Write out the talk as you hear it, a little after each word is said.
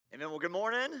Amen. Well, good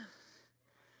morning.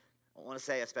 I want to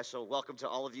say a special welcome to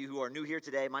all of you who are new here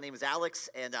today. My name is Alex,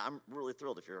 and I'm really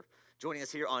thrilled if you're joining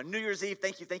us here on New Year's Eve.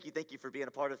 Thank you for being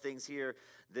a part of things here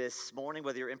this morning,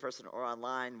 whether you're in person or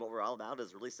online. What we're all about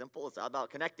is really simple. It's all about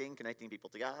connecting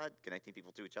people to God, connecting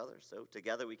people to each other. So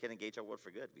together we can engage our world for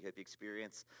good. We hope you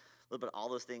experience a little bit of all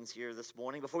those things here this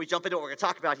morning. Before we jump into what we're going to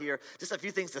talk about here, just a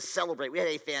few things to celebrate. We had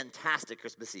a fantastic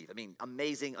Christmas Eve. I mean,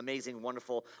 amazing,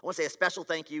 wonderful. I want to say a special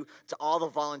thank you to all the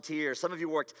volunteers. Some of you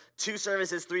worked 2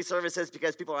 services, 3 services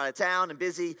because people are out of town and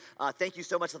busy. Thank you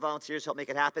so much to the volunteers who helped make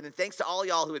it happen. And thanks to all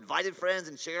y'all who invited friends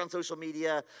and shared on social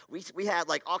media. We had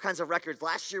like all kinds of records.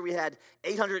 Last year we had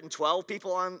 812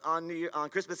 people on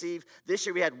Christmas Eve. This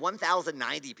year we had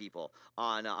 1,090 people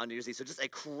on New Year's Eve. So just a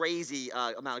crazy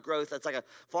amount of growth. That's like a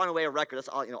far and away a record. That's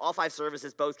all 5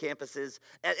 services, both campuses.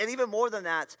 And even more than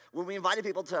that, when we invited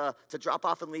people to drop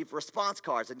off and leave response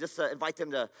cards and just invite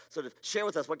them to sort of share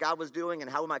with us what God was doing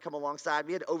and how we might come alongside,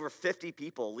 we had over 50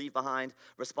 people leave behind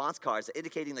response cards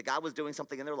indicating that God was doing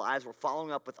something in their lives. We're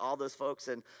following up with all those folks,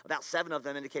 and about 7 of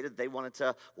them indicated they wanted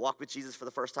to walk with Jesus for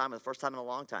the first time, and the first time in a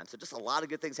long time. So just a lot of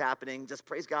good things happening. Just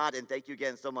praise God, and thank you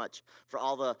again so much for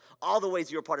all the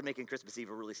ways you were part of making Christmas Eve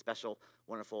a really special,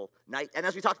 wonderful night. And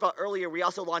as we talked about earlier, we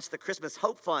also launched the Christmas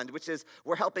Hope Fund, which is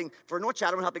we're helping, for North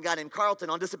Chatham, we're helping a guy named Carlton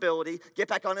on disability get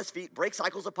back on his feet, break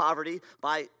cycles of poverty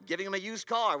by giving him a used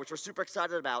car, which we're super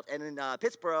excited about. And in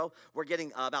Pittsburgh, we're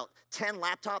getting about 10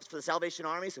 laptops for the Salvation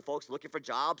Army, so folks looking for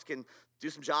jobs can do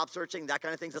some job searching, that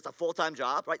kind of things. That's a full-time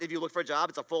job, right? If you look for a job,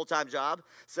 it's a full-time job.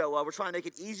 So we're trying to make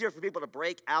it easier for people to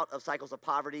break out of cycles of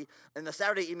poverty. In the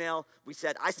Saturday email,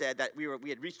 I said that we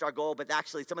had reached our goal, but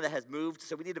actually some of that has moved.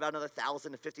 So we need about another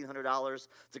 $1,000 to $1,500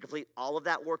 to complete all of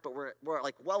that work. But we're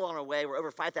like well on our way. We're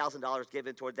over $5,000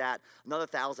 given toward that. Another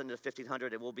 $1,000 to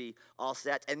 $1,500, and we'll be all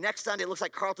set. And next Sunday, it looks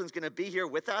like Carlton's going to be here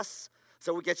with us.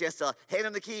 So we'll get a chance to hand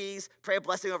him the keys, pray a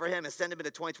blessing over him, and send him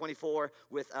into 2024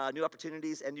 with new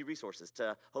opportunities and new resources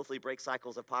to hopefully break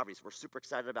cycles of poverty. So we're super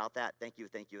excited about that. Thank you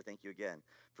again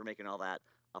for making all that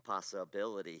a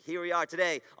possibility. Here we are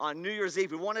today on New Year's Eve.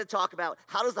 We wanted to talk about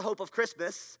how does the hope of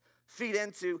Christmas feed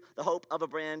into the hope of a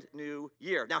brand new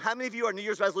year. Now, how many of you are New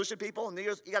Year's resolution people?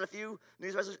 You got a few New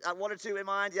Year's resolutions, 1 or 2 in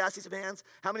mind? Yeah, I see some hands.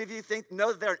 How many of you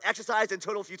know that they're an exercise in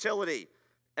total futility?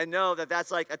 And know that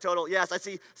that's like a total, yes, I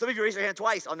see some of you raise your hand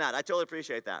twice on that. I totally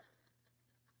appreciate that.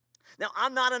 Now,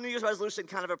 I'm not a New Year's resolution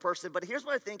kind of a person, but here's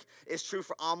what I think is true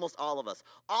for almost all of us.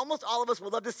 Almost all of us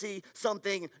would love to see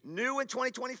something new in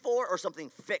 2024 or something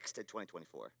fixed in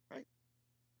 2024, right?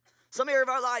 Some area of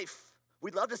our life,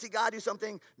 we'd love to see God do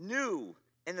something new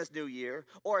in this new year.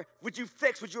 Or would you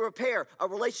repair a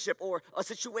relationship or a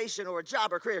situation or a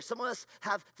job or a career? Some of us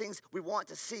have things we want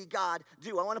to see God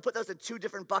do. I want to put those in 2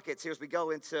 different buckets here as we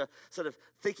go into sort of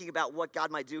thinking about what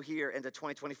God might do here into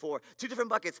 2024. 2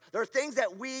 different buckets. There are things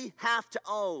that we have to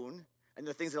own, and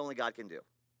there are things that only God can do.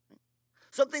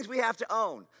 Some things we have to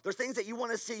own. There's things that you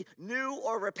want to see new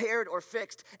or repaired or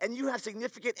fixed, and you have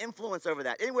significant influence over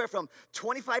that. Anywhere from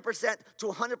 25% to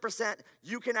 100%,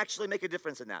 you can actually make a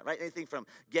difference in that, right? Anything from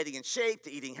getting in shape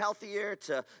to eating healthier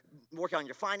to working on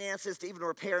your finances to even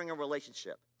repairing a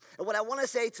relationship. And what I want to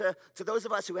say to those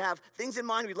of us who have things in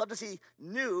mind we'd love to see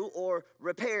new or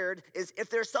repaired is if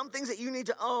there's some things that you need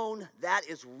to own, that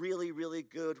is really, really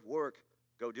good work.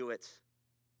 Go do it.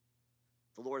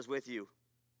 The Lord is with you.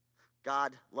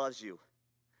 God loves you.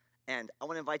 And I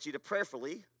want to invite you to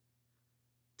prayerfully,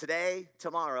 today,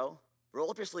 tomorrow,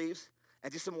 roll up your sleeves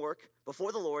and do some work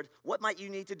before the Lord. What might you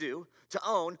need to do to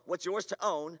own what's yours to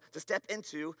own, to step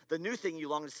into the new thing you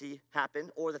long to see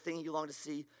happen or the thing you long to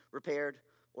see repaired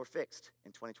or fixed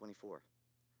in 2024?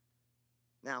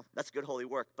 Now, that's good holy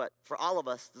work, but for all of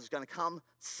us, there's going to come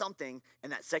something in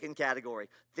that second category,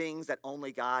 things that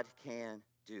only God can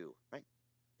do, right?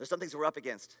 There's some things we're up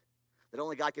against that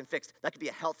only God can fix. That could be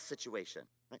a health situation,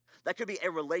 right? That could be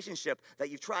a relationship that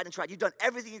you've tried and tried. You've done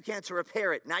everything you can to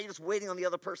repair it. Now you're just waiting on the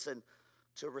other person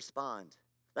to respond.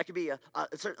 That could be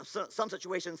some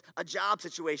situations, a job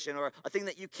situation or a thing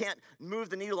that you can't move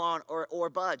the needle on or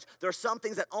budge. There are some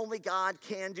things that only God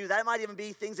can do. That might even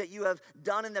be things that you have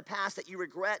done in the past that you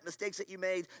regret, mistakes that you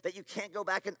made that you can't go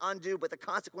back and undo, but the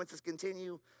consequences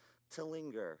continue to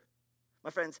linger. My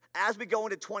friends, as we go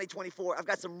into 2024, I've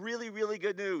got some really, really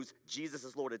good news. Jesus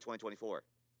is Lord in 2024.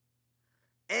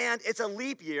 And it's a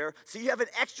leap year, so you have an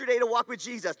extra day to walk with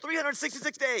Jesus.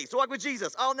 366 days to walk with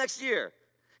Jesus all next year.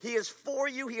 He is for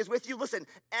you. He is with you. Listen,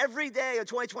 every day of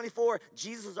 2024,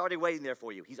 Jesus is already waiting there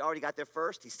for you. He's already got there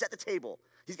first. He set the table.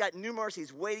 He's got new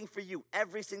mercies waiting for you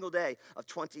every single day of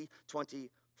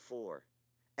 2024.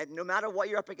 And no matter what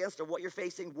you're up against or what you're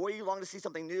facing, where you long to see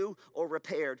something new or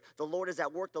repaired, the Lord is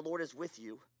at work. The Lord is with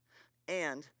you.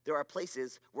 And there are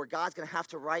places where God's going to have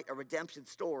to write a redemption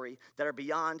story that's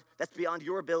beyond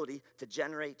your ability to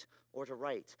generate or to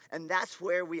write. And that's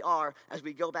where we are as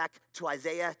we go back to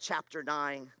Isaiah chapter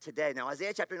 9 today. Now,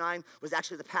 Isaiah chapter 9 was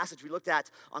actually the passage we looked at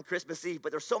on Christmas Eve,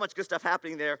 but there's so much good stuff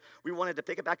happening there, we wanted to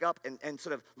pick it back up and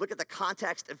sort of look at the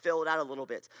context and fill it out a little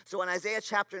bit. So in Isaiah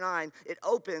chapter 9, it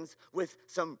opens with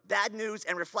some bad news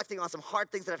and reflecting on some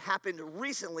hard things that have happened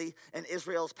recently in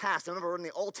Israel's past. Remember, we're in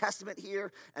the Old Testament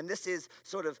here, and this is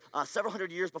sort of several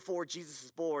hundred years before Jesus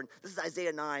is born. This is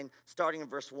Isaiah 9, starting in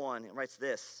verse 1. It writes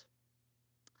this: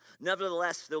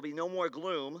 "Nevertheless, there will be no more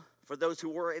gloom for those who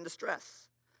were in distress.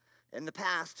 In the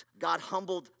past, God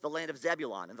humbled the land of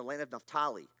Zebulun and the land of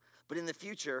Naphtali. But in the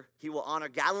future, he will honor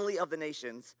Galilee of the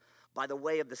nations by the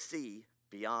way of the sea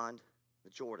beyond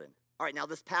the Jordan." All right, now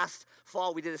this past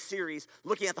fall, we did a series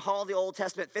looking at how the Old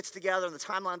Testament fits together and the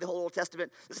timeline of the whole Old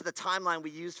Testament. This is the timeline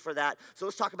we used for that. So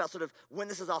let's talk about sort of when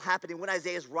this is all happening, when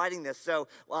Isaiah is writing this. So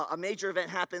a major event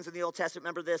happens in the Old Testament.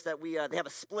 Remember this, that they have a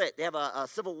split. They have a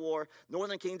civil war,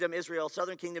 northern kingdom Israel,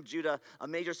 southern kingdom Judah, a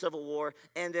major civil war.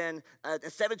 And then in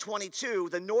 722,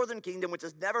 the northern kingdom, which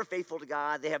is never faithful to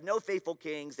God, they have no faithful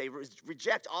kings, they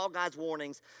reject all God's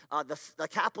warnings. The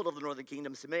capital of the northern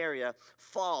kingdom, Samaria,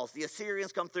 falls. The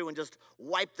Assyrians come through and just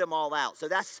wipe them all out. So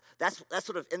that's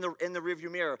sort of in the rearview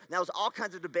mirror. Now, there's all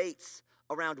kinds of debates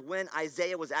around when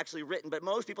Isaiah was actually written, but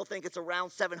most people think it's around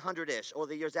 700-ish or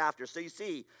the years after. So you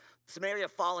see, Samaria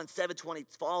falls in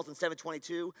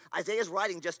 722. Isaiah's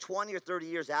writing just 20 or 30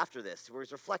 years after this, where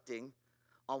he's reflecting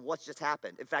on what's just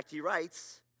happened. In fact, he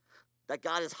writes that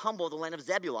God has humbled the land of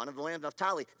Zebulun and the land of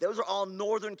Naphtali. Those are all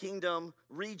northern kingdom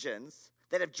regions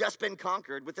that have just been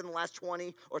conquered within the last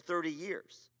 20 or 30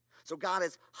 years. So God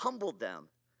has humbled them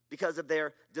because of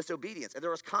their disobedience. And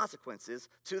there was consequences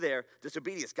to their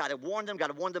disobedience. God had warned them,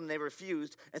 and they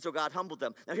refused, and so God humbled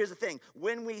them. Now here's the thing.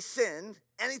 When we sin,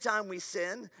 anytime we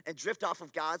sin and drift off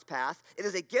of God's path, it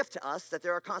is a gift to us that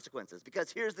there are consequences.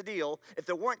 Because here's the deal. If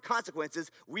there weren't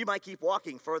consequences, we might keep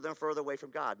walking further and further away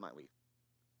from God, might we?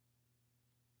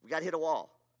 We got to hit a wall.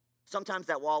 Sometimes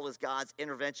that wall is God's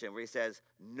intervention where he says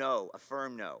no, a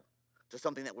firm no, to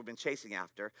something that we've been chasing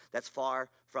after that's far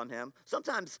from him.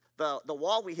 Sometimes the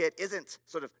wall we hit isn't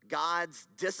sort of God's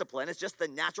discipline. It's just the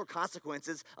natural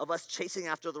consequences of us chasing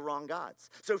after the wrong gods.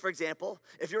 So, for example,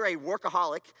 if you're a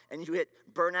workaholic and you hit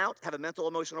burnout, have a mental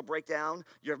emotional breakdown,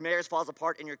 your marriage falls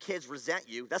apart, and your kids resent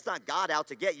you, that's not God out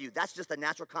to get you. That's just the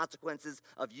natural consequences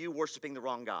of you worshiping the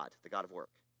wrong God, the God of work.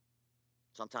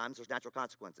 Sometimes there's natural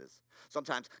consequences.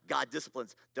 Sometimes God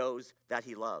disciplines those that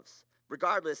he loves.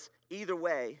 Regardless, either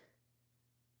way,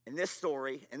 in this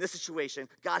story, in this situation,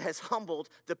 God has humbled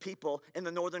the people in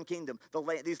the northern kingdom,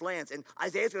 these lands. And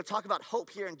Isaiah's going to talk about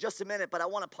hope here in just a minute, but I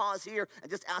want to pause here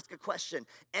and just ask a question.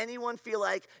 Anyone feel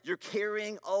like you're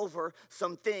carrying over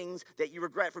some things that you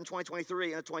regret from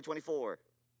 2023 into 2024?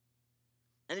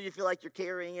 Any of you feel like you're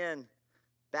carrying in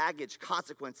baggage,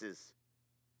 consequences,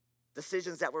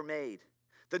 decisions that were made?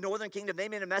 The northern kingdom, they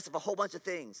made a mess of a whole bunch of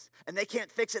things, and they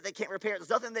can't fix it, they can't repair it.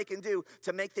 There's nothing they can do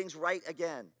to make things right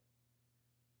again.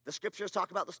 The scriptures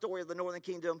talk about the story of the northern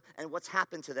kingdom and what's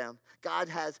happened to them. God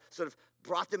has sort of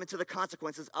brought them into the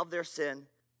consequences of their sin,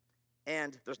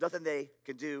 and there's nothing they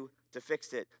can do to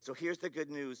fix it. So here's the good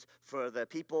news for the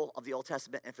people of the Old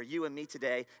Testament and for you and me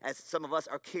today, as some of us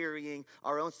are carrying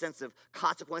our own sense of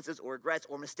consequences or regrets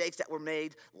or mistakes that were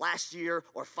made last year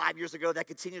or 5 years ago that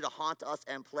continue to haunt us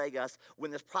and plague us.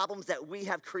 When there's problems that we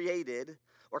have created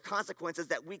or consequences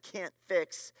that we can't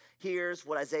fix, here's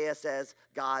what Isaiah says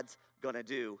God's going to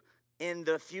do. In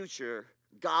the future,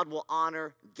 God will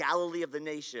honor Galilee of the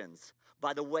nations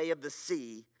by the way of the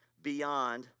sea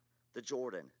beyond the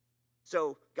Jordan.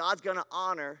 So God's going to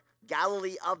honor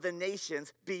Galilee of the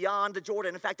nations beyond the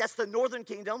Jordan. In fact, that's the northern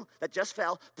kingdom that just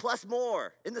fell, plus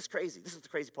more. Isn't this crazy? This is the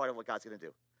crazy part of what God's going to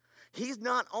do. He's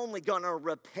not only going to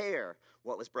repair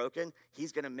what was broken,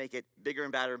 he's going to make it bigger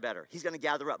and better and better. He's going to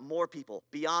gather up more people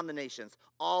beyond the nations,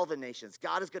 all the nations.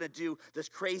 God is going to do this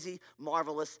crazy,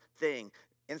 marvelous thing.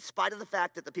 In spite of the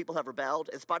fact that the people have rebelled,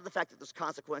 in spite of the fact that there's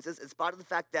consequences, in spite of the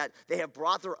fact that they have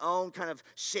brought their own kind of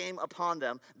shame upon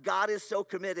them, God is so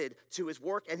committed to his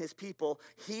work and his people,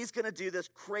 he's going to do this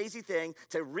crazy thing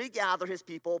to regather his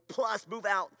people, plus move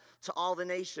out to all the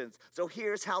nations. So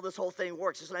here's how this whole thing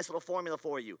works. Just a nice little formula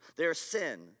for you. There's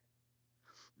sin.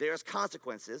 There's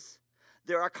consequences.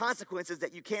 There are consequences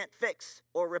that you can't fix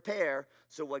or repair.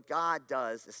 So what God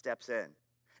does is steps in.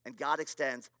 And God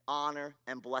extends honor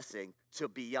and blessing to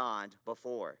beyond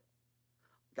before.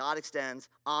 God extends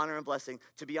honor and blessing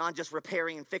to beyond just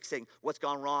repairing and fixing what's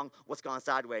gone wrong, what's gone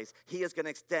sideways. He is going to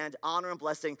extend honor and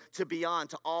blessing to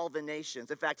beyond, to all the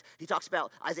nations. In fact, he talks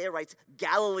about, Isaiah writes,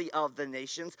 Galilee of the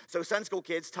nations. So Sunday school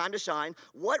kids, time to shine.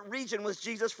 What region was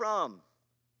Jesus from?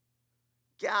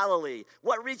 Galilee.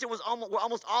 What region were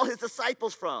almost all his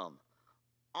disciples from?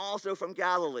 Also from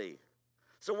Galilee.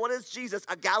 So what does Jesus,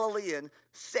 a Galilean,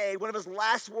 say? One of his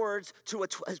last words to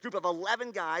his group of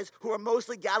 11 guys who are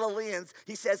mostly Galileans,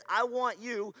 he says, I want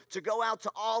you to go out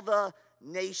to all the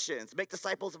nations, make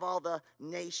disciples of all the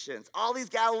nations. All these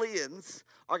Galileans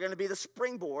are going to be the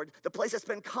springboard, the place that's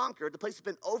been conquered, the place that's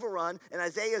been overrun in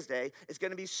Isaiah's day is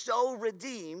going to be so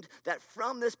redeemed that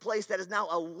from this place that is now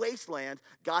a wasteland,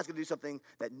 God's going to do something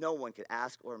that no one could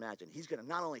ask or imagine. He's going to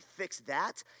not only fix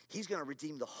that, he's going to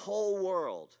redeem the whole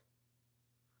world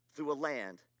through a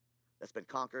land that's been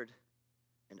conquered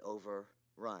and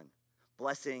overrun.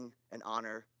 Blessing and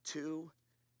honor to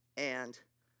and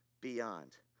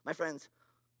beyond. My friends,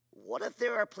 what if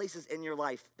there are places in your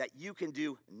life that you can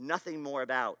do nothing more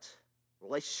about?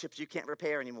 Relationships you can't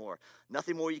repair anymore.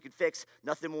 Nothing more you can fix,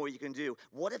 nothing more you can do.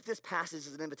 What if this passage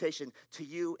is an invitation to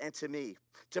you and to me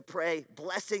to pray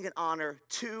blessing and honor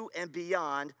to and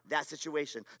beyond that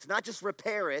situation? To not just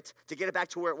repair it, to get it back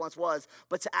to where it once was,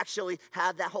 but to actually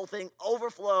have that whole thing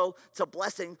overflow to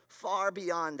blessing far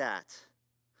beyond that.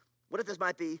 What if this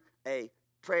might be a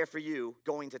prayer for you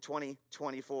going to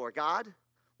 2024? God,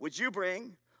 would you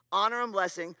bring honor and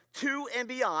blessing to and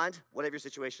beyond whatever your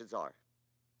situations are?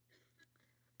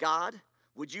 God,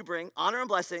 would you bring honor and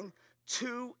blessing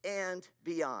to and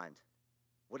beyond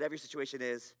whatever your situation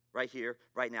is right here,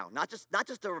 right now? Not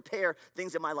just to repair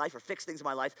things in my life or fix things in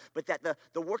my life, but that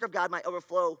the work of God might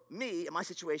overflow me and my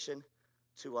situation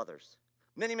to others.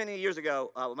 Many, many years ago,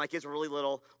 when my kids were really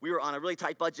little, we were on a really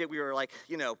tight budget. We were like,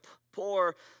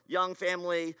 poor, young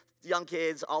family, young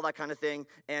kids, all that kind of thing.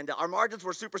 And our margins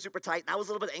were super, super tight. And I was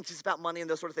a little bit anxious about money and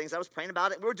those sort of things. I was praying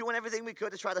about it. We were doing everything we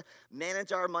could to try to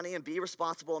manage our money and be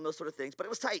responsible and those sort of things. But it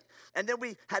was tight. And then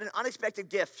we had an unexpected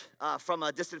gift from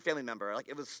a distant family member. Like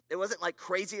it wasn't like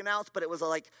crazy amounts, but it was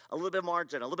like a little bit of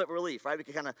margin, a little bit of relief, right? We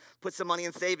could kind of put some money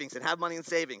in savings and have money in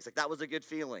savings. Like that was a good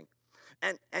feeling.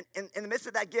 And in the midst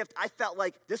of that gift, I felt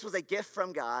like this was a gift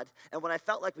from God. And what I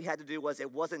felt like we had to do was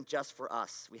it wasn't just for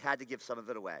us. We had to give some of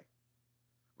it away.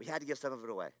 We had to give some of it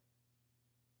away.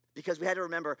 Because we had to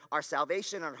remember our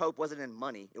salvation, our hope wasn't in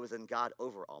money. It was in God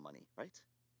over all money, right?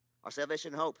 Our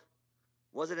salvation and hope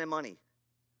wasn't in money.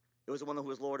 It was the one who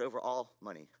was Lord over all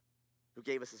money, who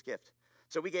gave us his gift.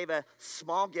 So we gave a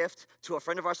small gift to a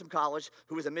friend of ours from college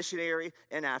who was a missionary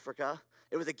in Africa.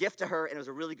 It was a gift to her, and it was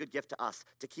a really good gift to us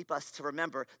to keep us to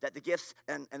remember that the gifts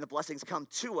and the blessings come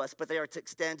to us, but they are to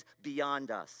extend beyond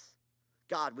us.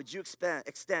 God, would you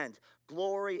extend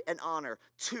glory and honor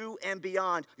to and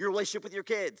beyond your relationship with your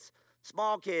kids,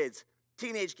 small kids,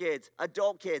 teenage kids,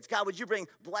 adult kids? God, would you bring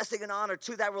blessing and honor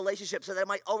to that relationship so that it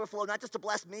might overflow, not just to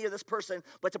bless me or this person,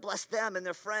 but to bless them and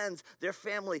their friends, their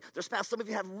family, their spouse. Some of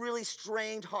you have really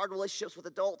strained, hard relationships with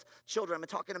adult children. I'm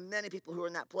talking to many people who are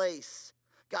in that place.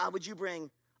 God, would you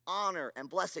bring honor and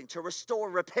blessing to restore,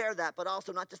 repair that, but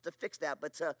also not just to fix that,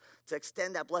 but to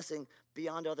extend that blessing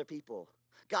beyond other people?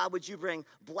 God, would you bring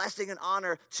blessing and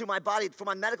honor to my body for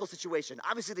my medical situation?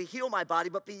 Obviously to heal my body,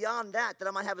 but beyond that I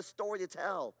might have a story to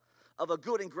tell of a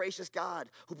good and gracious God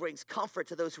who brings comfort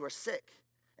to those who are sick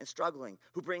and struggling,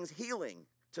 who brings healing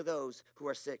to those who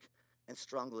are sick and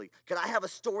struggling. Could I have a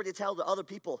story to tell to other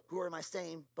people who are in my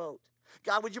same boat?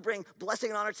 God, would you bring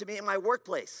blessing and honor to me in my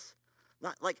workplace?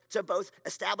 Not like to both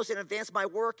establish and advance my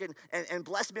work and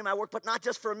bless me in my work, but not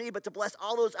just for me, but to bless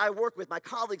all those I work with, my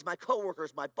colleagues, my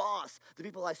coworkers, my boss, the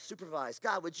people I supervise.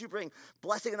 God, would you bring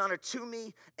blessing and honor to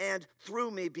me and through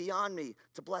me, beyond me,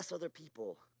 to bless other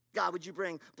people? God, would you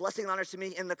bring blessing and honor to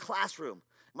me in the classroom,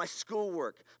 my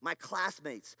schoolwork, my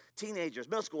classmates, teenagers,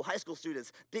 middle school, high school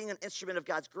students, being an instrument of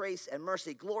God's grace and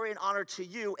mercy, glory and honor to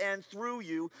you and through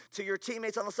you to your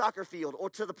teammates on the soccer field or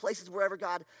to the places wherever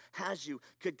God has you.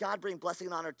 Could God bring blessing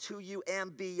and honor to you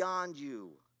and beyond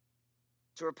you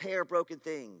to repair broken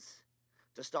things,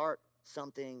 to start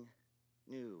something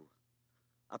new?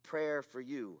 A prayer for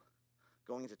you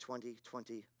going into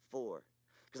 2024.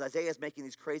 Because Isaiah is making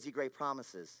these crazy great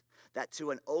promises that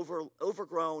to an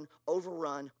overgrown,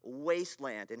 overrun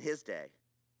wasteland in his day,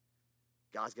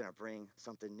 God's going to bring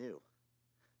something new.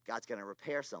 God's going to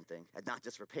repair something, and not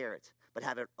just repair it, but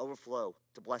have it overflow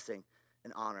to blessing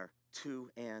and honor to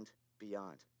and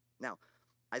beyond. Now,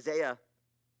 Isaiah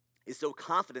is so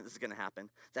confident this is going to happen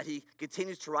that he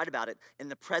continues to write about it in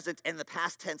the present and the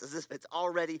past tense as if it's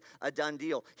already a done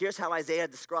deal. Here's how Isaiah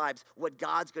describes what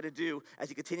God's going to do as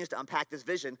he continues to unpack this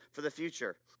vision for the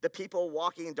future. The people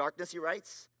walking in darkness, he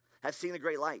writes, have seen a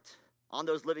great light. On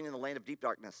those living in the land of deep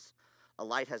darkness, a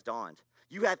light has dawned.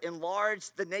 You have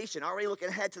enlarged the nation, already looking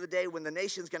ahead to the day when the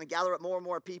nation's going to gather up more and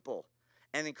more people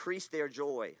and increase their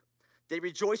joy. They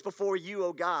rejoice before you,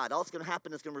 O God. All that's going to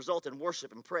happen is going to result in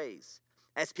worship and praise.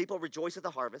 As people rejoice at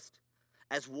the harvest,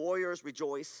 as warriors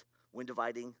rejoice when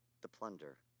dividing the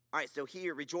plunder. All right, so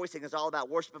here, rejoicing is all about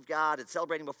worship of God and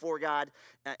celebrating before God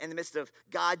in the midst of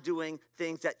God doing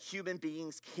things that human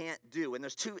beings can't do. And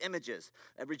there's two images,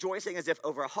 rejoicing as if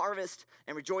over a harvest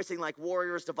and rejoicing like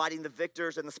warriors dividing the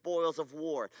victors and the spoils of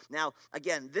war. Now,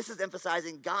 again, this is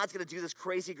emphasizing God's going to do this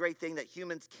crazy great thing that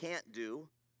humans can't do,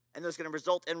 and that's going to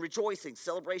result in rejoicing,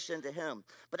 celebration to him.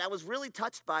 But I was really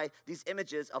touched by these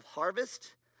images of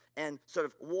harvest and sort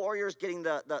of warriors getting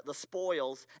the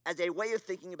spoils as a way of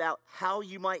thinking about how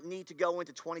you might need to go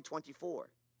into 2024.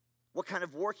 What kind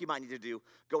of work you might need to do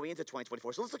going into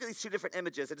 2024. So let's look at these two different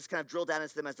images and just kind of drill down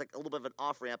into them as like a little bit of an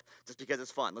off-ramp just because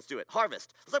it's fun. Let's do it.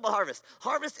 Harvest. Let's talk about harvest.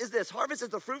 Harvest is this. Harvest is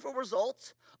the fruitful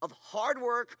result of hard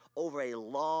work over a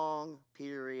long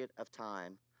period of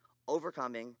time,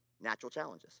 overcoming natural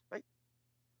challenges, right?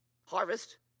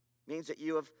 Harvest means that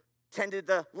you have tended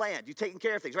the land, you've taken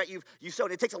care of things, right? You've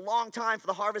sowed. It takes a long time for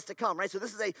the harvest to come, right? So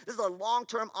this is a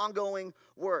long-term ongoing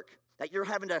work that you're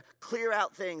having to clear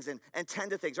out things and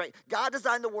tend to things, right? God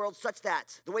designed the world such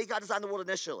that, the way God designed the world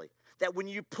initially, that when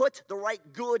you put the right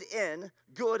good in,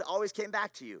 good always came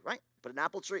back to you, right? Put an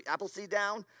apple seed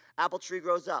down, apple tree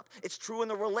grows up. It's true in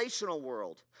the relational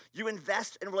world. You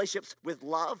invest in relationships with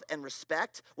love and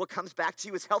respect. What comes back to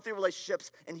you is healthy relationships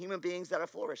and human beings that are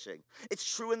flourishing.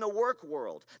 It's true in the work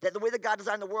world, that the way that God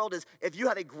designed the world is if you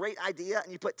have a great idea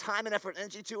and you put time and effort and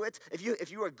energy to it,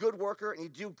 if you're a good worker and you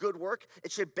do good work,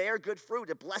 it should bear good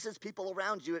fruit. It blesses people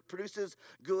around you. It produces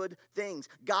good things.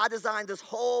 God designed this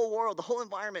whole world, the whole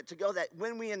environment to go that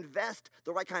when we invest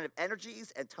the right kind of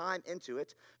energies and time into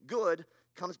it, good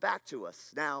comes back to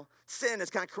us. Now, sin has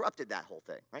kind of corrupted that whole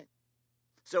thing, right?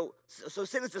 So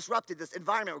sin has disrupted this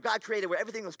environment where God created, where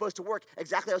everything was supposed to work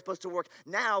exactly how it was supposed to work.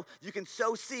 Now you can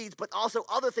sow seeds, but also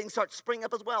other things start springing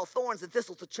up as well, thorns and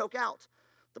thistles to choke out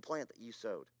the plant that you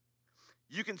sowed.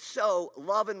 You can sow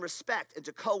love and respect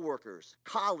into coworkers,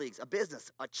 colleagues, a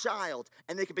business, a child,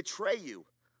 and they can betray you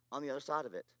on the other side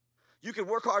of it. You can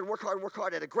work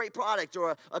hard at a great product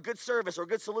or a good service or a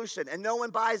good solution, and no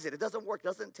one buys it. It doesn't work,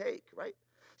 doesn't take, right?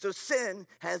 So sin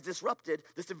has disrupted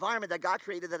this environment that God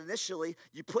created that initially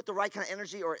you put the right kind of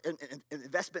energy or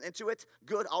investment into it,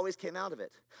 good always came out of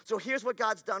it. So here's what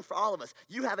God's done for all of us.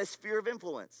 You have a sphere of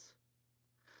influence.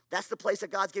 That's the place that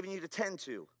God's given you to tend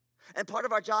to. And part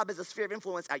of our job is a sphere of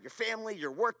influence at your family,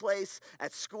 your workplace,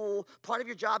 at school. Part of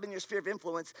your job in your sphere of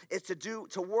influence is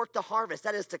to work the harvest.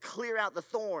 That is to clear out the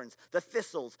thorns, the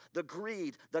thistles, the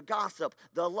greed, the gossip,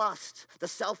 the lust, the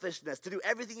selfishness, to do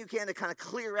everything you can to kind of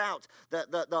clear out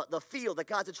the field that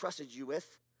God's entrusted you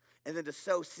with, and then to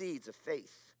sow seeds of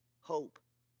faith, hope,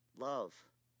 love,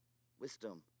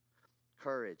 wisdom,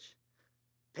 courage,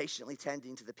 patiently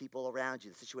tending to the people around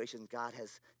you, the situations God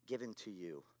has given to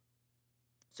you.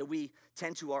 So we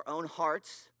tend to our own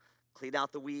hearts, clean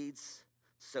out the weeds,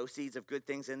 sow seeds of good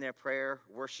things in there, prayer,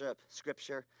 worship,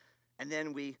 scripture, and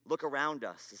then we look around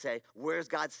us to say, where's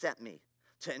God sent me?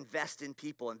 To invest in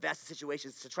people, invest in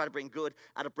situations, to try to bring good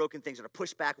out of broken things, or to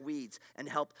push back weeds and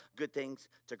help good things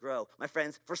to grow. My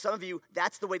friends, for some of you,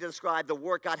 that's the way to describe the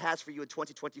work God has for you in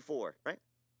 2024, right?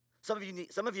 Some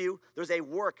of you, there's a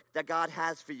work that God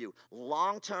has for you.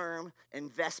 Long-term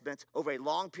investment over a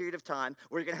long period of time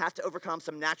where you're going to have to overcome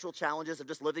some natural challenges of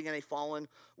just living in a fallen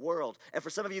world. And for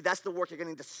some of you, that's the work you're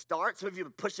going to start. Some of you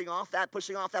have been pushing off that.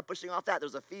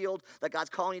 There's a field that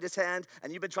God's calling you to tend,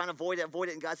 and you've been trying to avoid it,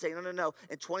 and God's saying, no.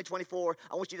 In 2024,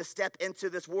 I want you to step into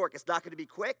this work. It's not going to be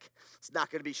quick. It's not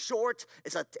going to be short.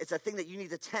 It's a thing that you need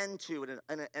to tend to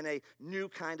in a new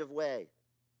kind of way.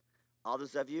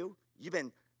 Others of you, you've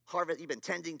been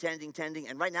tending,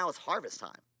 and right now it's harvest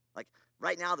time. Like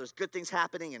right now there's good things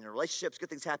happening in your relationships, good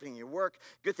things happening in your work,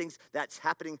 good things that's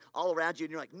happening all around you,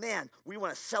 and you're like, man, we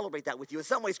want to celebrate that with you. In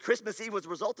some ways, Christmas Eve was a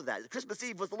result of that. Christmas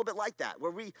Eve was a little bit like that,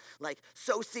 where we like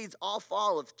sow seeds all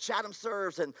fall of Chatham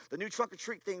Serves and the new trunk or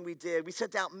treat thing we did. We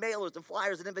sent out mailers and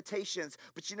flyers and invitations,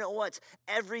 but you know what?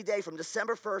 Every day from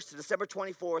December 1st to December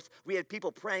 24th, we had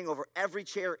people praying over every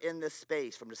chair in this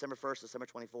space from December 1st to December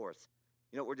 24th.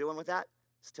 You know what we're doing with that?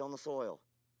 It's tilling the soil.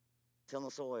 And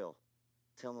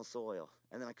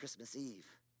then on Christmas Eve,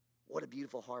 what a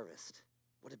beautiful harvest.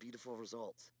 What a beautiful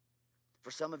result.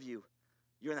 For some of you,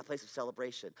 you're in that place of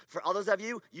celebration. For others of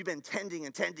you, you've been tending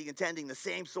and tending and tending the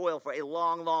same soil for a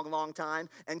long, long, long time.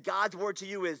 And God's word to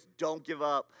you is don't give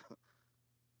up.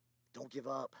 Don't give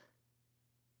up.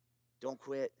 Don't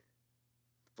quit.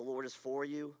 The Lord is for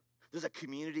you. There's a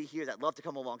community here that love to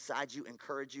come alongside you,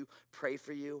 encourage you, pray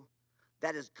for you.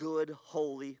 That is good,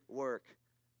 holy work.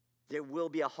 There will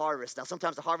be a harvest. Now,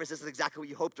 sometimes the harvest isn't exactly what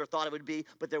you hoped or thought it would be,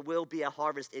 but there will be a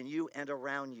harvest in you and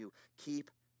around you.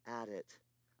 Keep at it.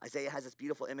 Isaiah has this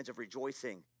beautiful image of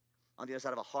rejoicing on the other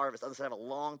side of a harvest, on the other side of a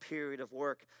long period of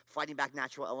work, fighting back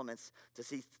natural elements to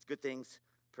see good things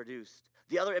produced.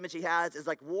 The other image he has is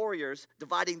like warriors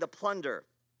dividing the plunder.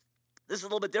 This is a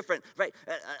little bit different, right?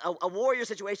 A warrior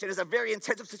situation is a very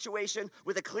intensive situation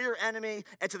with a clear enemy,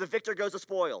 and to the victor goes the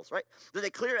spoils, right? There's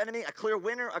a clear enemy, a clear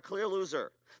winner, a clear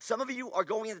loser. Some of you are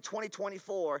going into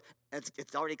 2024, and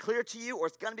it's already clear to you, or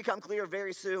it's going to become clear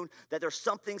very soon, that there's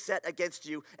something set against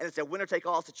you, and it's a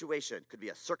winner-take-all situation. It could be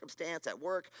a circumstance at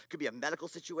work, it could be a medical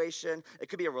situation, it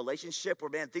could be a relationship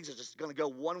where, man, things are just going to go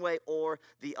one way or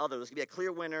the other. There's going to be a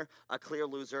clear winner, a clear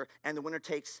loser, and the winner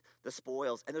takes the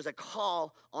spoils. And there's a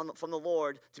call from the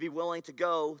Lord to be willing to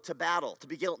go to battle, to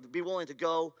be willing to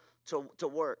go to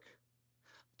work.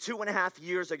 2.5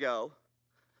 years ago,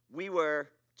 we were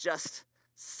just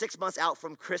 6 months out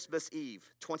from Christmas Eve,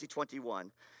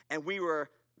 2021, and we were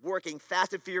working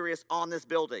fast and furious on this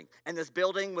building, and this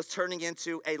building was turning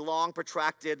into a long,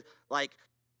 protracted,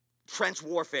 trench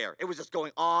warfare. It was just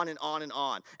going on and on and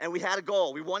on. And we had a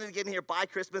goal. We wanted to get in here by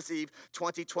Christmas Eve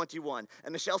 2021.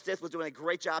 And Michelle Stith was doing a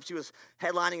great job. She was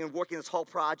headlining and working this whole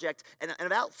project. And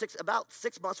about 6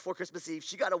 months before Christmas Eve,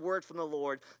 she got a word from the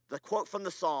Lord, the quote from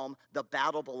the Psalm, "The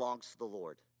battle belongs to the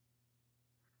Lord."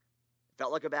 It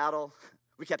felt like a battle.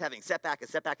 We kept having setback and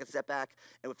setback and setback,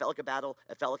 and it felt like a battle,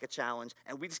 it felt like a challenge,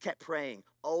 and we just kept praying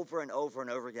over and over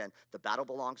and over again, the battle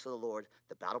belongs to the Lord,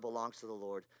 the battle belongs to the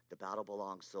Lord, the battle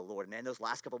belongs to the Lord. And man, those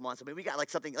last couple months, we got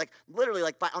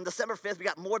on December 5th, we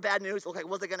got more bad news. Looked like it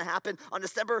wasn't going to happen. On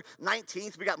December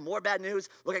 19th, we got more bad news.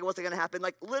 Looked like it wasn't going to happen.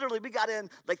 Literally, we got in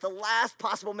the last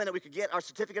possible minute we could get our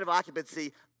certificate of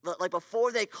occupancy.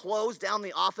 Before they closed down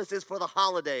the offices for the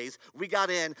holidays, we got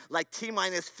in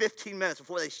T-minus 15 minutes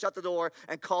before they shut the door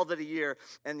and called it a year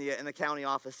in the county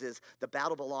offices. The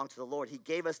battle belonged to the Lord. He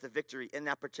gave us the victory in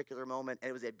that particular moment, and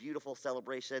it was a beautiful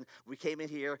celebration. We came in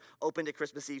here, opened at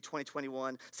Christmas Eve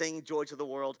 2021, singing joy to the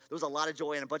world. There was a lot of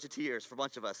joy and a bunch of tears for a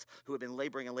bunch of us who have been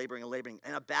laboring and laboring and laboring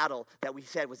in a battle that we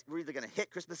said we're either going to hit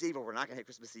Christmas Eve or we're not going to hit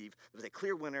Christmas Eve. There was a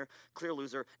clear winner, clear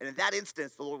loser, and in that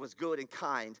instance, the Lord was good and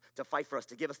kind to fight for us,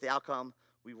 to give us the outcome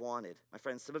we wanted. My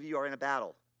friends, some of you are in a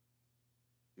battle.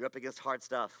 You're up against hard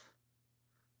stuff.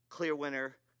 Clear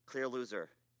winner, clear loser.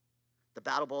 The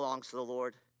battle belongs to the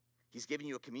Lord. He's given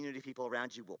you a community of people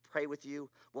around you. We'll pray with you.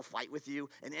 We'll fight with you.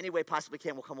 In any way possibly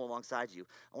can, we'll come alongside you.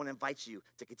 I want to invite you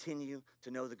to continue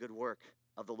to know the good work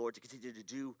of the Lord, to continue to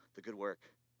do the good work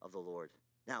of the Lord.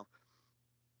 Now,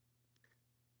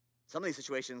 some of these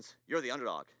situations, you're the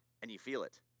underdog, and you feel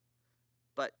it.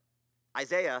 But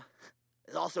Isaiah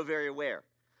is also very aware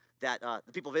that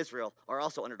the people of Israel are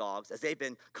also underdogs, as they've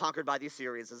been conquered by the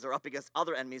Assyrians, as they're up against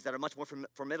other enemies that are much more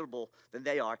formidable than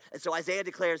they are. And so Isaiah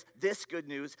declares this good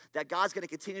news, that God's going to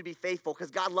continue to be faithful because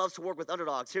God loves to work with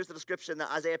underdogs. Here's the description that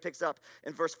Isaiah picks up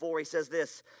in verse 4. He says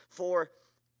this, "For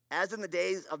as in the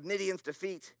days of Midian's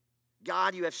defeat,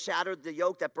 God, you have shattered the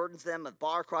yoke that burdens them, a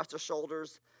bar across their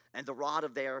shoulders, and the rod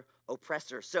of their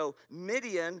oppressor." So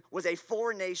Midian was a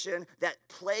foreign nation that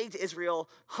plagued Israel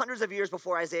hundreds of years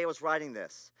before Isaiah was writing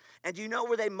this. And do you know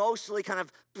where they mostly kind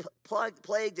of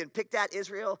plagued and picked at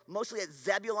Israel? Mostly at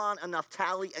Zebulun and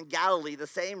Naphtali and Galilee, the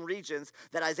same regions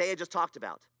that Isaiah just talked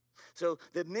about. So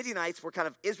the Midianites were kind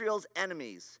of Israel's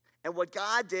enemies. And what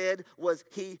God did was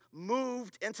he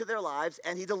moved into their lives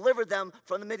and he delivered them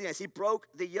from the Midianites. He broke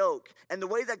the yoke. And the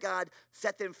way that God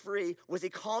set them free was he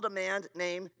called a man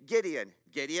named Gideon.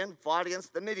 Gideon fought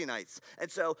against the Midianites.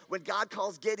 And so when God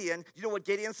calls Gideon, you know what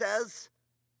Gideon says?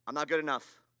 "I'm not good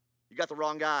enough. You got the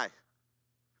wrong guy.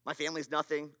 My family's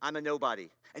nothing. I'm a nobody."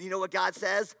 And you know what God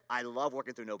says? "I love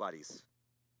working through nobodies."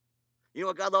 You know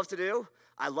what God loves to do?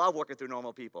 I love working through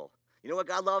normal people. You know what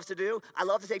God loves to do? I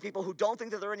love to take people who don't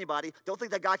think that they're anybody, don't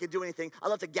think that God can do anything. I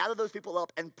love to gather those people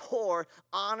up and pour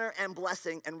honor and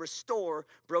blessing and restore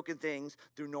broken things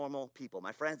through normal people.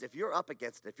 My friends, if you're up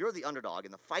against it, if you're the underdog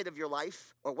in the fight of your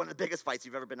life, or one of the biggest fights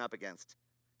you've ever been up against,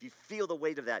 if you feel the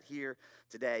weight of that here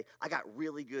today, I got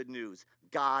really good news.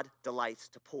 God delights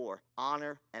to pour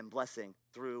honor and blessing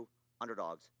through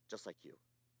underdogs just like you,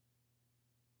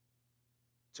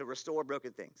 to restore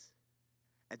broken things,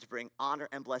 and to bring honor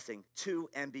and blessing to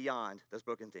and beyond those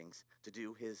broken things, to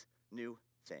do his new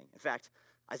thing. In fact,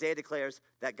 Isaiah declares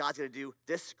that God's going to do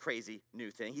this crazy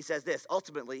new thing. He says this,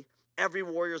 ultimately, every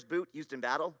warrior's boot used in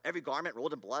battle, every garment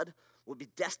rolled in blood, will be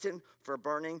destined for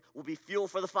burning, will be fuel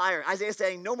for the fire. Isaiah's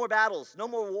saying, no more battles, no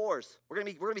more wars. We're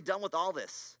gonna be done with all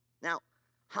this. Now,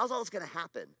 how's all this gonna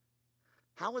happen?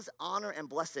 How is honor and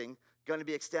blessing going to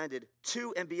be extended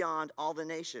to and beyond all the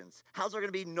nations? How's there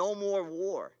going to be no more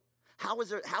war? How is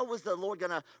the Lord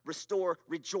going to restore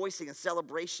rejoicing and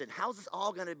celebration? How's this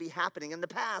all going to be happening? In the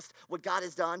past, what God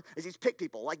has done is he's picked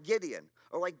people like Gideon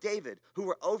or like David who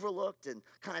were overlooked and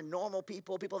kind of normal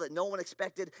people that no one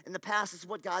expected. In the past, this is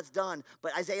what God's done.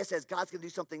 But Isaiah says God's going to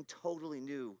do something totally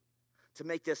new to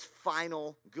make this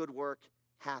final good work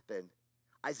happen.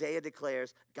 Isaiah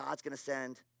declares God's going to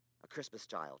send a Christmas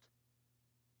child.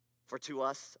 For to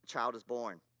us, a child is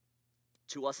born.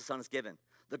 To us, a son is given.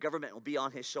 The government will be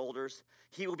on his shoulders.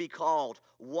 He will be called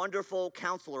Wonderful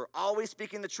Counselor, always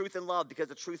speaking the truth in love because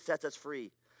the truth sets us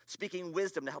free, speaking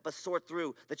wisdom to help us sort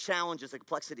through the challenges, the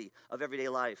complexity of everyday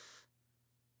life.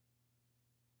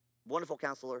 Wonderful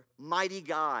Counselor, Mighty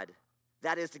God,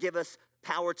 that is to give us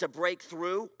power to break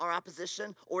through our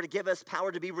opposition or to give us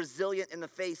power to be resilient in the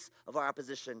face of our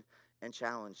opposition and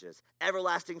challenges.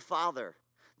 Everlasting Father,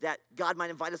 that God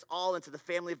might invite us all into the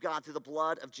family of God through the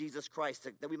blood of Jesus Christ,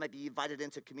 that we might be invited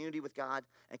into community with God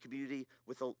and community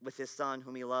with his Son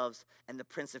whom he loves, and the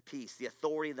Prince of Peace, the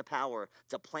authority and the power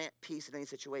to plant peace in any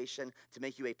situation, to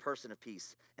make you a person of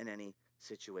peace in any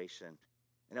situation.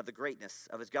 And of the greatness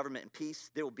of his government and peace,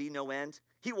 there will be no end.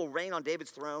 He will reign on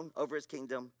David's throne over his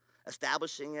kingdom,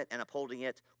 establishing it and upholding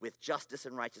it with justice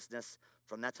and righteousness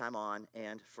from that time on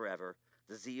and forever.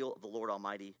 The zeal of the Lord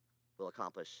Almighty will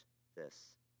accomplish this.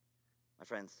 My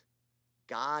friends,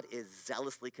 God is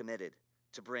zealously committed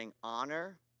to bring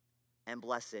honor and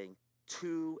blessing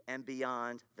to and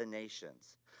beyond the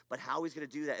nations. But how he's going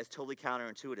to do that is totally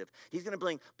counterintuitive. He's going to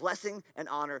bring blessing and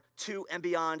honor to and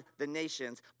beyond the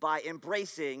nations by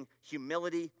embracing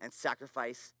humility and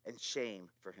sacrifice and shame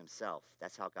for himself.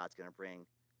 That's how God's going to bring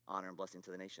honor and blessing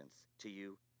to the nations, to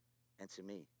you and to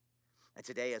me. And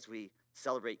today, as we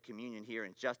celebrate communion here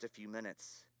in just a few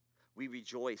minutes, we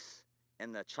rejoice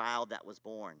in the child that was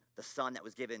born, the son that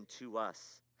was given to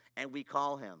us. And we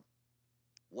call him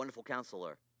Wonderful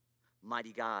Counselor,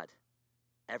 Mighty God,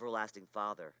 Everlasting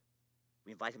Father.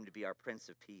 We invite him to be our Prince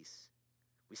of Peace.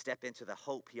 We step into the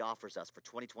hope he offers us for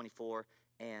 2024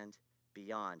 and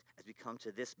beyond as we come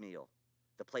to this meal,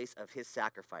 the place of his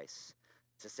sacrifice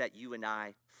to set you and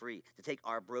I free, to take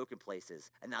our broken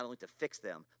places and not only to fix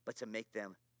them, but to make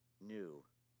them new.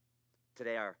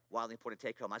 Today, our wildly important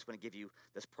take-home, I just want to give you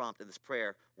this prompt and this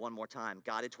prayer one more time.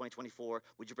 God, in 2024,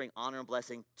 would you bring honor and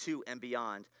blessing to and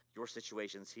beyond your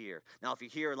situations here? Now, if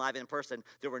you're here live in person,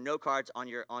 there were no cards on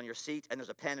your seat, and there's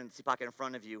a pen in the seat pocket in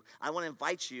front of you. I want to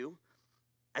invite you,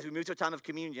 as we move to a time of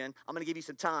communion, I'm going to give you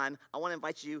some time. I want to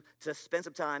invite you to spend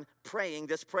some time praying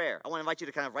this prayer. I want to invite you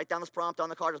to kind of write down this prompt on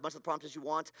the card, as much of the prompt as you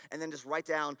want, and then just write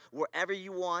down wherever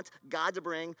you want God to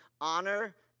bring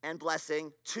honor and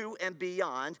blessing to and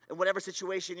beyond in whatever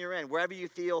situation you're in, wherever you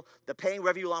feel the pain,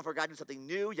 wherever you long for God to do something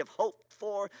new, you have hope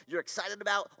for, you're excited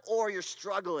about, or you're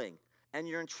struggling and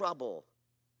you're in trouble.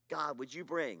 God, would you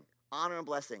bring honor and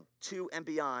blessing to and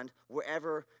beyond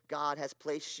wherever God has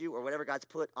placed you or whatever God's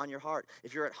put on your heart.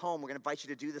 If you're at home, we're going to invite you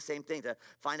to do the same thing, to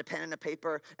find a pen and a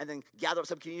paper and then gather up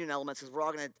some communion elements because we're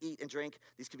all going to eat and drink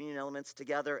these communion elements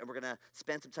together, and we're going to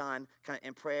spend some time kind of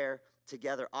in prayer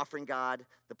together, offering God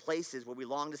the places where we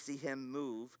long to see him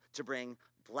move to bring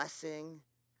blessing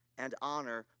and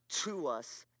honor to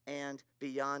us and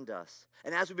beyond us.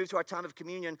 And as we move to our time of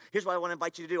communion, here's what I want to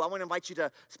invite you to do. I want to invite you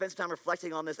to spend some time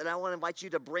reflecting on this, and I want to invite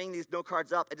you to bring these note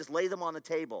cards up and just lay them on the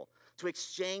table to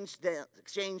exchange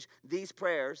these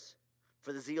prayers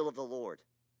for the zeal of the Lord,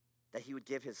 that he would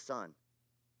give his son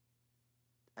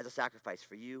as a sacrifice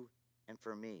for you and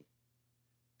for me.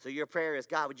 So your prayer is,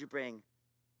 God, would you bring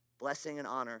blessing and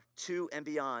honor to and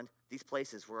beyond these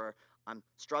places where I'm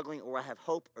struggling or I have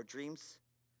hope or dreams.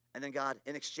 And then God,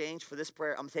 in exchange for this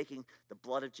prayer, I'm taking the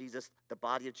blood of Jesus, the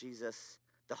body of Jesus,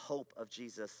 the hope of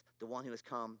Jesus, the one who has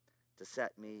come to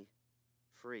set me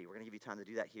free. We're going to give you time to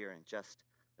do that here in just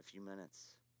a few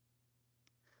minutes.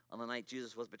 On the night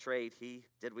Jesus was betrayed, he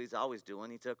did what he's always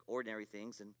doing. He took ordinary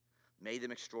things and made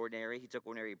them extraordinary. He took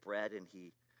ordinary bread and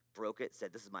he broke it,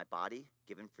 said, "This is my body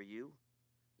given for you.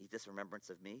 Eat this in remembrance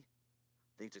of me."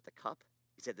 Then he took the cup.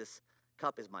 He said, "This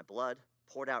cup is my blood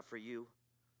poured out for you.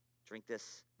 Drink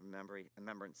this in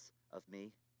remembrance of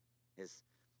me." His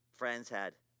friends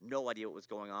had no idea what was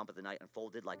going on, but the night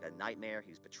unfolded like a nightmare.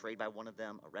 He was betrayed by one of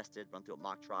them, arrested, run through a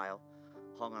mock trial,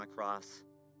 hung on a cross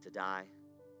to die.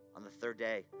 On the third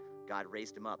day, God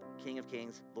raised him up, King of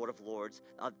kings, Lord of lords.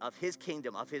 Of his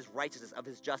kingdom, of his righteousness, of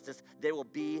his justice, there will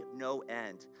be no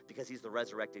end because he's the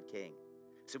resurrected king.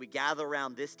 So we gather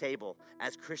around this table,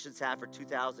 as Christians have for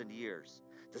 2,000 years,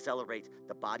 to celebrate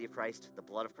the body of Christ, the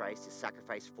blood of Christ, his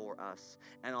sacrifice for us.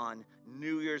 And on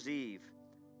New Year's Eve,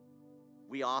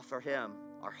 we offer him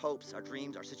our hopes, our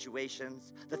dreams, our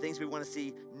situations, the things we want to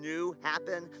see new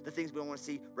happen, the things we want to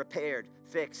see repaired,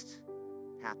 fixed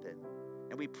happen.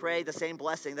 And we pray the same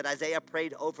blessing that Isaiah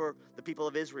prayed over the people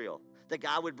of Israel, that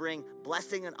God would bring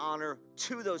blessing and honor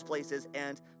to those places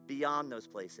and beyond those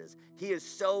places. He is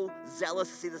so zealous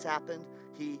to see this happen,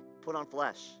 he put on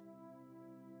flesh,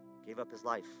 gave up his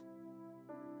life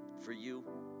for you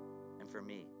and for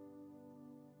me.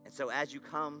 And so as you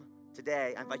come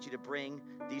today, I invite you to bring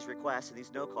these requests and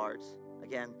these note cards.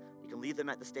 Again, you can leave them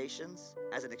at the stations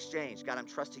as an exchange. God, I'm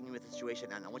trusting you with the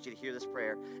situation, and I want you to hear this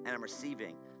prayer, and I'm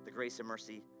receiving the grace and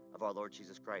mercy of our Lord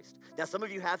Jesus Christ. Now, some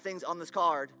of you have things on this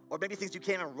card, or maybe things you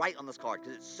can't even write on this card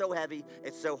because it's so heavy,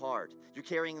 it's so hard. You're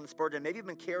carrying this burden. Maybe you've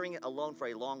been carrying it alone for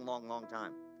a long, long, long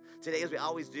time. Today, as we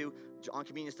always do on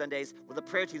Communion Sundays, well, the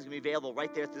prayer team is going to be available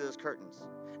right there through those curtains.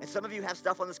 And some of you have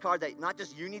stuff on this card that not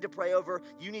just you need to pray over,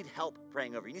 you need help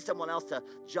praying over. You need someone else to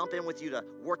jump in with you to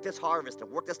work this harvest, to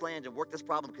work this land, and work this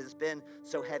problem because it's been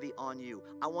so heavy on you.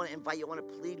 I want to invite you, I want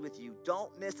to plead with you.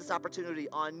 Don't miss this opportunity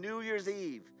on New Year's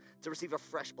Eve to receive a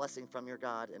fresh blessing from your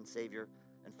God and Savior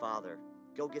and Father.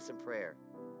 Go get some prayer.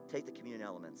 Take the communion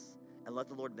elements and let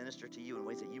the Lord minister to you in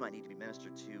ways that you might need to be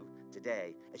ministered to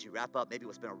today as you wrap up maybe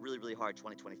what's been a really, really hard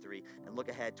 2023 and look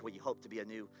ahead to what you hope to be a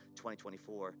new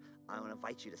 2024. I want to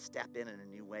invite you to step in a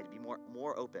new way, to be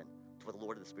more open to what the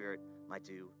Lord of the Spirit might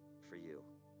do for you.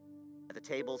 At the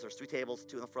tables, there's 3 tables,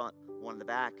 2 in the front, 1 in the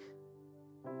back.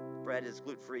 Bread is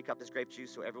gluten-free, cup is grape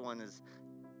juice, so everyone is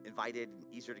invited,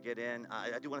 easier to get in.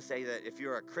 I do want to say that if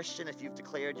you're a Christian, if you've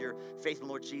declared your faith in the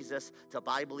Lord Jesus to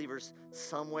body believers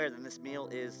somewhere, then this meal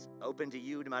is open to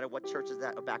you, no matter what church is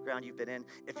that or background you've been in.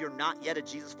 If you're not yet a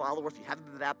Jesus follower, if you haven't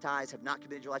been baptized, have not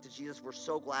committed your life to Jesus, we're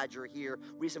so glad you're here.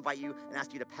 We just invite you and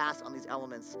ask you to pass on these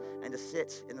elements and to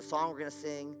sit in the song we're going to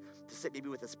sing, to sit maybe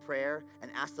with this prayer and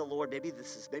ask the Lord, maybe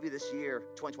this year,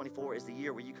 2024, is the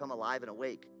year where you come alive and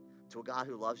awake to a God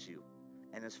who loves you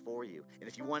and is for you. And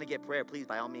if you want to get prayer, please,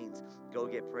 by all means, go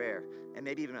get prayer. And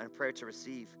maybe even a prayer to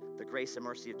receive the grace and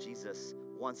mercy of Jesus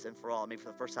once and for all, maybe for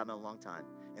the first time in a long time,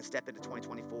 and step into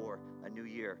 2024, a new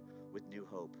year with new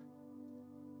hope.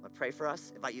 I'm going to pray for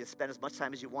us. Invite you to spend as much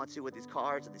time as you want to with these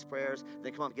cards and these prayers.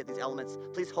 Then come up and get these elements.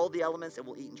 Please hold the elements and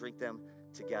we'll eat and drink them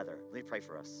together. Let me pray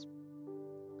for us.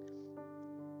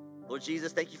 Lord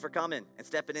Jesus, thank you for coming and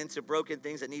stepping into broken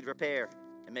things that need repair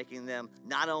and making them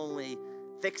not only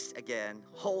fixed again,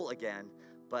 whole again,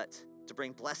 but to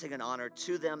bring blessing and honor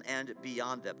to them and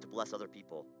beyond them to bless other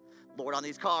people. Lord, on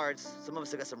these cards, some of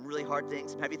us have got some really hard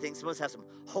things, some heavy things. Some of us have some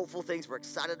hopeful things we're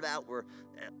excited about, we're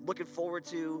looking forward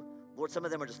to. Lord, some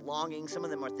of them are just longing. Some of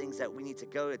them are things that we need to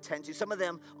go attend to. Some of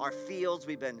them are fields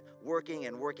we've been working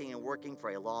and working and working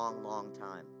for a long, long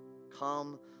time.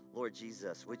 Come, Lord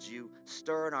Jesus, would you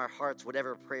stir in our hearts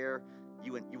whatever prayer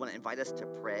you want to invite us to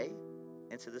pray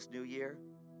into this new year?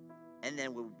 And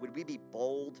then would we be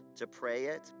bold to pray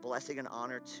it, blessing and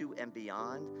honor to and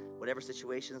beyond whatever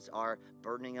situations are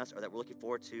burdening us or that we're looking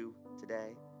forward to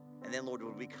today? And then, Lord,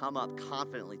 would we come up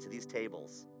confidently to these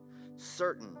tables,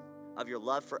 certain of your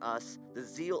love for us? The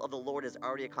zeal of the Lord has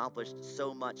already accomplished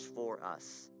so much for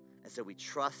us. And so we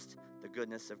trust the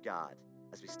goodness of God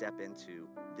as we step into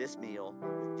this meal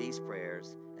with these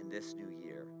prayers and this new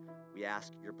year. We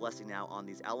ask your blessing now on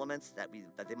these elements that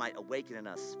they might awaken in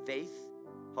us faith,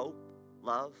 hope,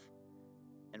 love,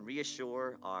 and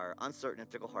reassure our uncertain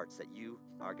and fickle hearts that you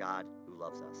are God who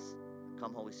loves us.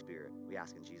 Come, Holy Spirit, we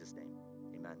ask in Jesus' name.